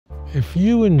If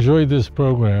you enjoyed this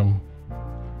program,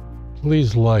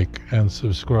 please like and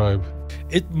subscribe.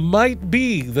 It might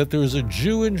be that there is a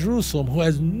Jew in Jerusalem who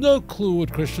has no clue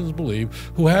what Christians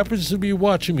believe, who happens to be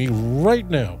watching me right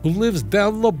now, who lives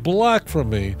down the block from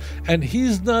me, and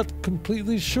he's not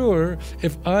completely sure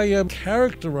if I am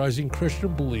characterizing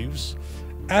Christian beliefs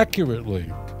accurately.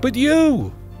 But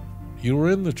you were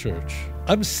in the church.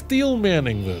 I'm steel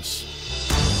manning this.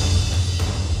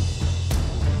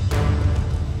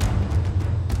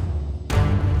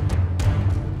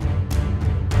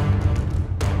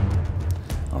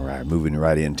 Moving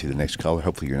right into the next caller.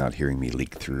 Hopefully you're not hearing me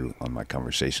leak through on my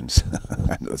conversations.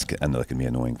 I know that can be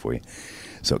annoying for you.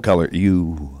 So caller,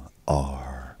 you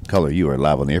are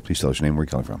live on the air. Please tell us your name, where you're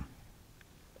calling from.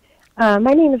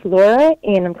 My name is Laura,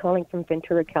 and I'm calling from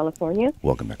Ventura, California.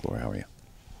 Welcome back, Laura. How are you?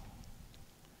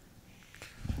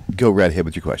 Go right ahead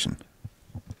with your question.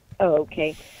 Oh,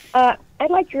 okay. I'd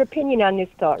like your opinion on this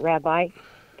thought, Rabbi.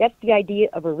 That's the idea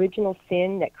of original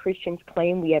sin that Christians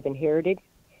claim we have inherited.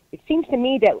 It seems to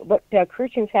me that what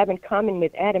Christians have in common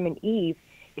with Adam and Eve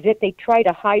is that they try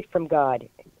to hide from God,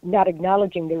 not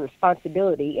acknowledging their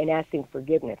responsibility and asking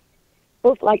forgiveness.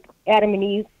 Both like Adam and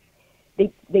Eve,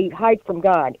 they hide from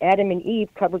God. Adam and Eve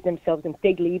covered themselves in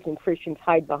fig leaves, and Christians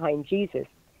hide behind Jesus.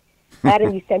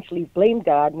 Adam essentially blamed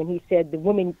God when he said, "The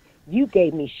woman you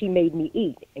gave me, she made me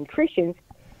eat." And Christians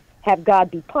have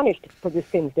God be punished for the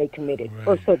sins they committed, Right.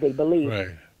 or so they believe.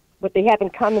 Right. What they have in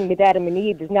common with Adam and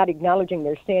Eve is not acknowledging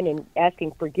their sin and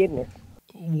asking forgiveness.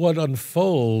 What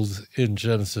unfolds in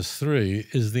Genesis 3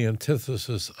 is the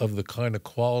antithesis of the kind of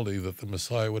quality that the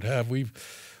Messiah would have. We've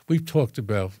talked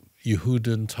about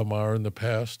Yehuda and Tamar in the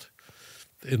past,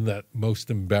 in that most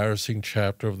embarrassing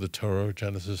chapter of the Torah,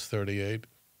 Genesis 38.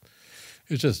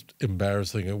 It's just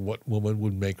embarrassing. And what woman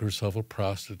would make herself a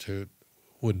prostitute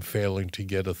when failing to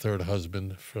get a third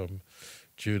husband from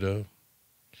Judah?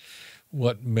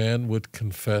 What man would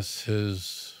confess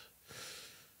his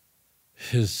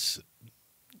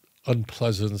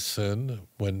unpleasant sin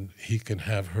when he can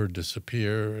have her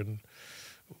disappear? And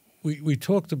we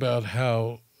talked about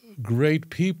how great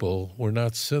people were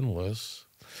not sinless,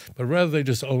 but rather they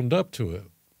just owned up to it.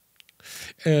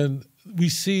 And we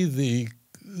see the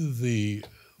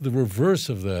reverse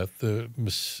of that,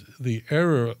 the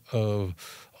error of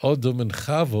Adam and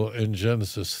Chava in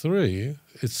Genesis 3.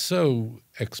 It's so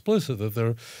explicit that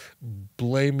they're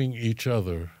blaming each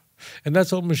other. And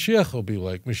that's what Mashiach will be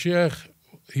like. Mashiach,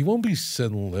 he won't be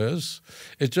sinless.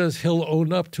 It's just he'll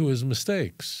own up to his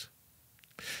mistakes.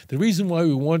 The reason why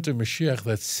we want a Mashiach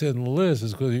that's sinless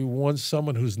is because we want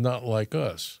someone who's not like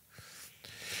us.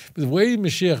 The way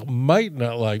Mashiach might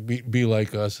not be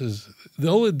like us is, the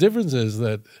only difference is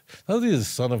that not only is the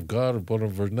Son of God or born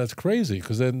of a virgin, that's crazy,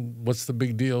 because then what's the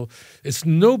big deal? It's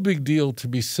no big deal to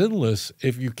be sinless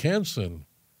if you can sin.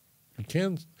 You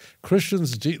can't.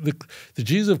 Christians, the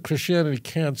Jesus of Christianity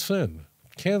can't sin.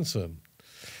 Can sin.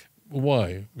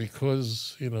 Why?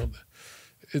 Because,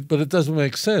 but it doesn't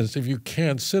make sense. If you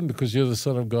can't sin because you're the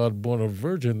Son of God born of a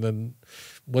virgin, then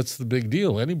what's the big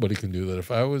deal? Anybody can do that.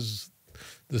 If I was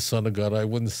the Son of God, I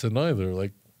wouldn't sin either.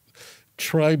 Like,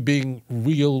 try being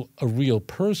a real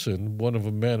person, one of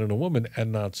a man and a woman,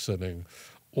 and not sinning.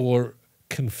 Or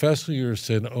confessing your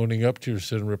sin, owning up to your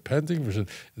sin, repenting for sin.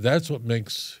 That's what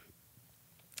makes...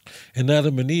 In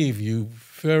Adam and Eve, you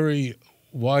very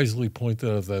wisely pointed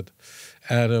out that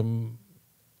Adam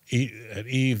and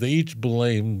Eve, they each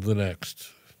blamed the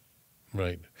next,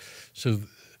 right? So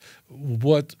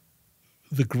what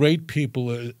the great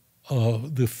people...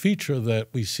 the feature that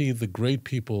we see the great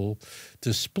people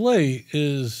display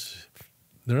is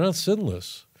they're not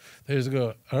sinless. They just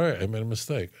go, all right, I made a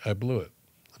mistake. I blew it.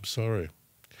 I'm sorry.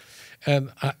 And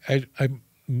I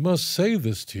must say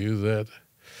this to you, that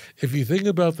if you think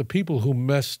about the people who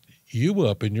messed you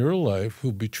up in your life,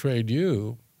 who betrayed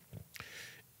you,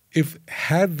 if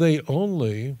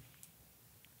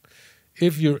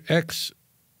your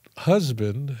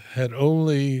ex-husband had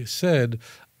only said,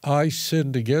 I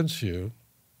sinned against you,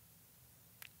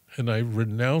 and I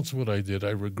renounce what I did,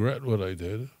 I regret what I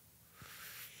did.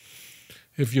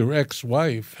 If your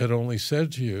ex-wife had only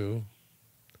said to you,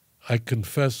 I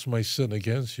confess my sin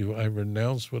against you, I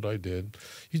renounce what I did,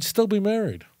 you'd still be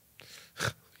married.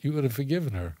 You would have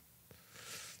forgiven her.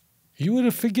 You would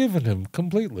have forgiven him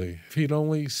completely if he'd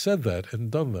only said that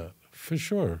and done that, for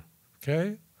sure,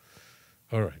 okay?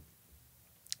 All right.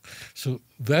 So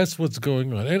that's what's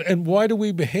going on. And why do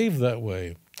we behave that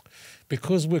way?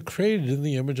 Because we're created in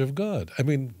the image of God. I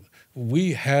mean,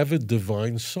 we have a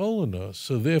divine soul in us.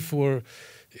 So therefore,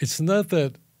 it's not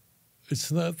that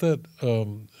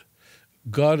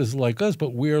God is like us,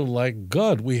 but we're like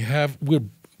God.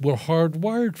 We're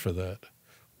hardwired for that.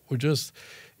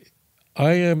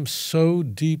 I am so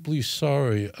deeply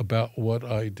sorry about what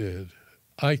I did.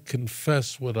 I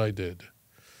confess what I did.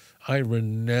 I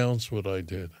renounce what I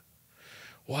did.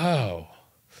 Wow.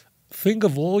 Think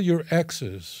of all your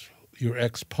exes, your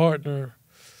ex-partner,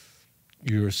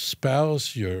 your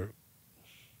spouse, your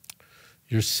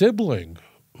sibling,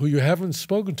 who you haven't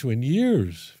spoken to in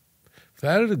years. If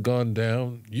that had gone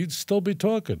down, you'd still be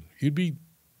talking. You'd be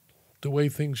the way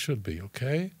things should be,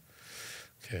 okay?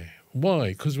 Okay. Why?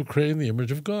 Because we're creating the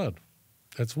image of God.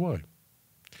 That's why.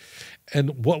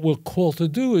 And what we're called to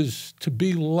do is to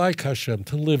be like Hashem,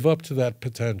 to live up to that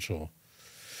potential.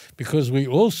 Because we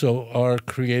also are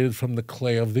created from the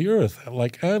clay of the earth,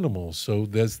 like animals. So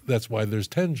that's why there's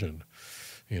tension.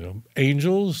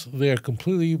 Angels, they're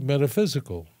completely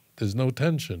metaphysical. There's no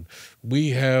tension. We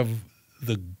have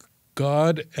the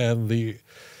God and the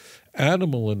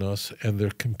animal in us, and they're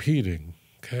competing,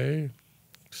 okay?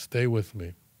 Stay with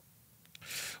me.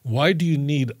 Why do you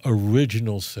need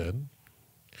original sin?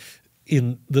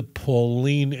 In the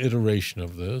Pauline iteration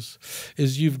of this,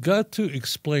 is you've got to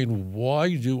explain,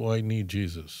 why do I need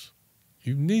Jesus?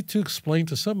 You need to explain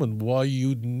to someone why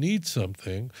you need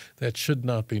something that should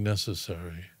not be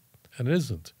necessary and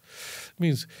isn't. It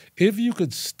means if you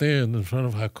could stand in front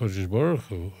of HaKadosh Baruch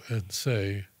Hu and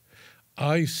say,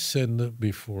 I sinned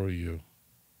before you.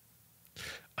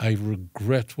 I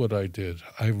regret what I did.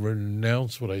 I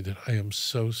renounce what I did. I am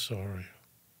so sorry.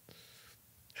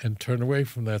 And turn away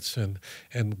from that sin.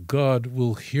 And God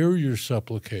will hear your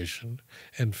supplication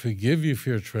and forgive you for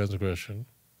your transgression.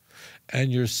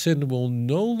 And your sin will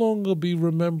no longer be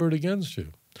remembered against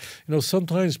you.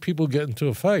 Sometimes people get into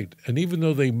a fight, and even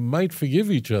though they might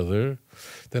forgive each other,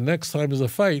 the next time there's a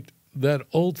fight, that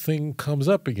old thing comes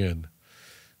up again,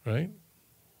 right?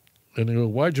 And they go,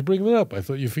 why'd you bring that up? I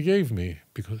thought you forgave me.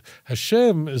 Because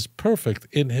Hashem is perfect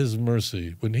in his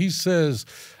mercy. When he says,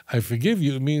 I forgive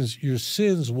you, it means your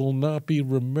sins will not be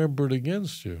remembered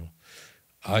against you.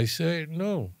 I say,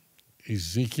 no.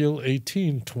 Ezekiel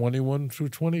 18, 21 through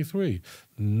 23.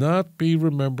 Not be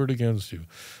remembered against you.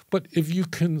 But if you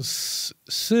can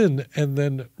sin and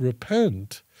then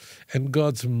repent, and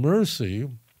God's mercy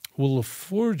will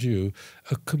afford you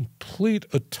a complete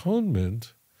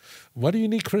atonement, what do you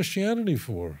need Christianity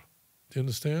for? Do you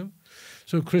understand?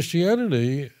 So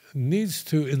Christianity needs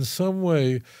to, in some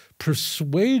way,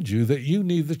 persuade you that you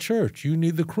need the church, you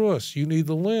need the cross, you need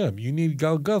the Lamb, you need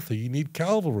Golgotha, you need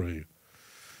Calvary.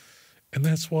 And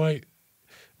that's why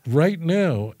right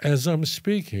now, as I'm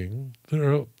speaking,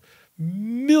 there are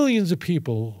millions of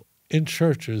people in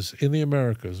churches in the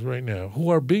Americas right now who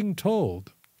are being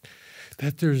told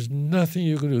that there's nothing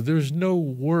you can do. There's no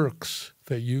works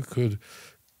that you could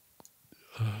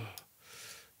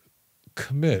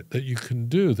commit, that you can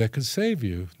do, that can save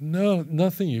you. No,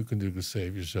 nothing you can do to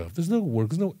save yourself. There's no work,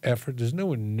 there's no effort, there's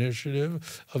no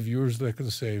initiative of yours that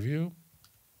can save you.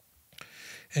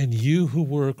 And you who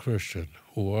were a Christian,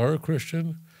 who are a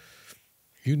Christian,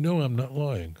 you know I'm not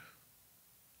lying.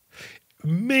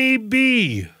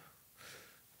 Maybe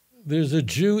there's a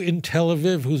Jew in Tel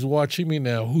Aviv who's watching me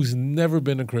now who's never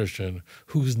been a Christian,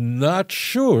 who's not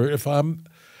sure if I'm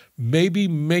maybe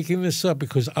making this up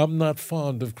because I'm not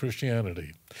fond of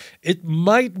Christianity. It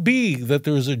might be that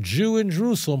there's a Jew in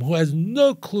Jerusalem who has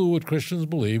no clue what Christians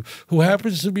believe, who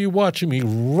happens to be watching me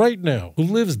right now, who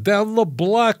lives down the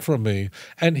block from me,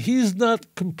 and he's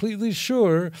not completely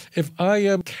sure if I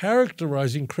am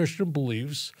characterizing Christian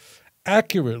beliefs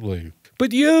accurately.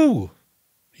 But you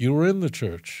were in the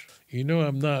church. You know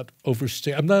I'm not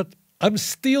overstating. I'm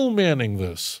steel manning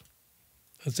this.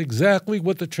 That's exactly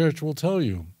what the church will tell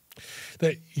you.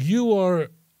 That you are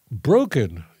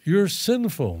broken, you're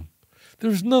sinful.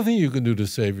 There's nothing you can do to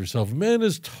save yourself. Man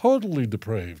is totally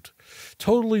depraved.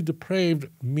 Totally depraved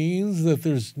means that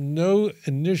there's no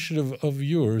initiative of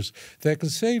yours that can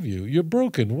save you. You're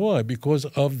broken. Why? Because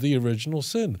of the original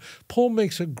sin. Paul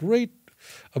makes a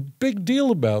big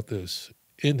deal about this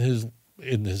in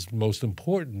his most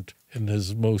important, in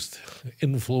his most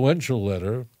influential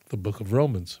letter, the book of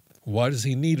Romans. Why does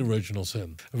he need original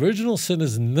sin? Original sin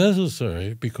is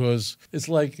necessary because it's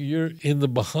like you're in the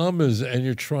Bahamas and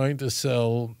you're trying to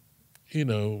sell,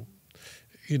 snow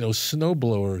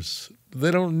blowers.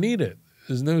 They don't need it.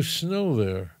 There's no snow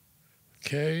there.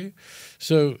 Okay?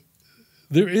 So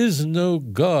there is no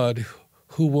God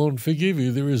who won't forgive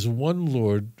you. There is one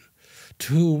Lord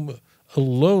to whom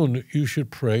alone you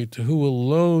should pray, to who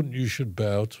alone you should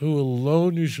bow, to who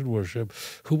alone you should worship,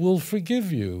 who will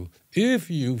forgive you if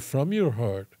you, from your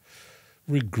heart,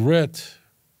 regret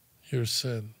your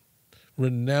sin,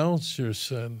 renounce your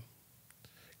sin,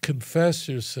 confess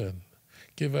your sin,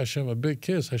 give Hashem a big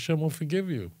kiss, Hashem will forgive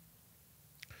you.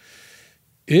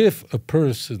 If a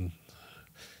person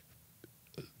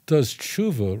does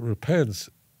tshuva, repents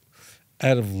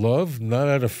out of love, not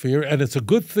out of fear, and it's a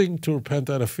good thing to repent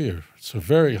out of fear. It's a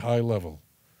very high level.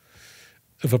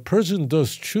 If a person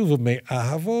does tshuva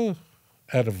me'ahava,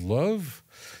 out of love,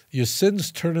 your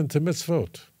sins turn into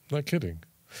mitzvot. Not kidding.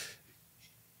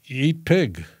 You eat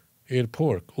pig, you eat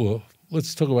pork. Or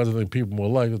let's talk about something people more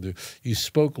likely to do. You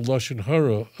spoke lashon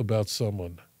hara about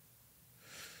someone.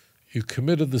 You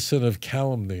committed the sin of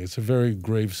calumny. It's a very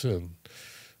grave sin.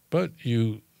 But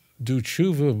you do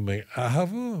tshuva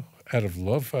me'ahava, out of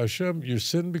love for Hashem, your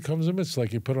sin becomes a mitzvah,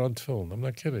 like you put on tefillin. I'm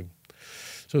not kidding.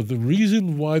 So the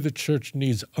reason why the church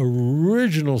needs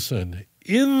original sin,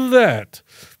 in that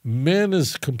man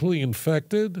is completely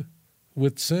infected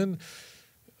with sin,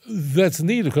 that's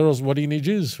needed, because what do you need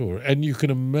Jesus for? And you can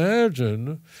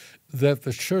imagine that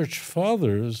the church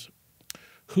fathers,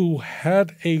 who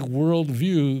had a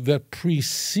worldview that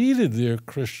preceded their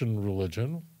Christian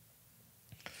religion,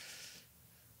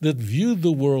 that viewed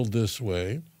the world this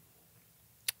way.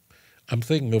 I'm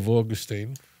thinking of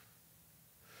Augustine,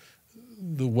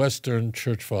 the Western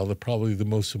church father, probably the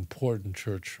most important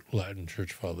Latin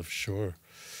church father for sure,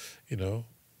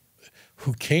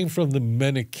 who came from the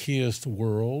Manichaeist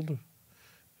world.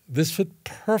 This fit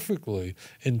perfectly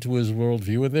into his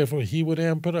worldview, and therefore he would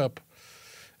amp it up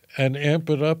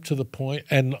to the point,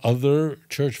 and other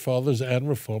church fathers and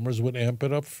reformers would amp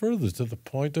it up further to the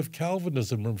point of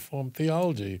Calvinism, Reformed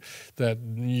theology, that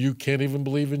you can't even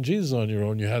believe in Jesus on your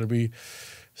own. You had to be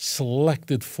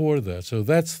selected for that. So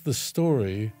that's the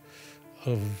story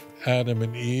of Adam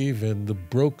and Eve and the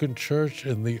broken church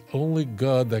and the only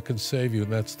God that can save you,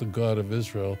 and that's the God of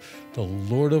Israel. The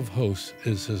Lord of hosts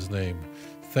is his name.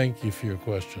 Thank you for your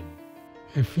question.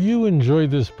 If you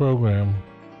enjoyed this program,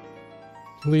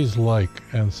 please like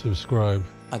and subscribe.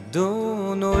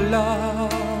 אדון עולם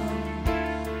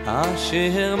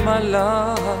אשר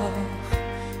מלך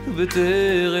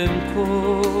בטרם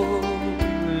כל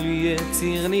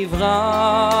יציר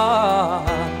נברא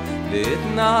לעת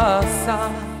נעשה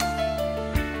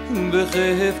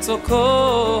בחפצו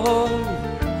כל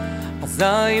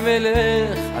אזי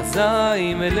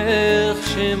מלך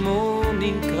שמו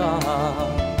נקרא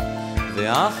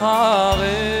ואחרי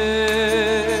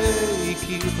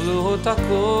ככלות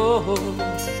הכל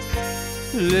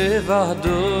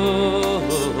לבדו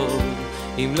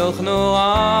ימלוך נורא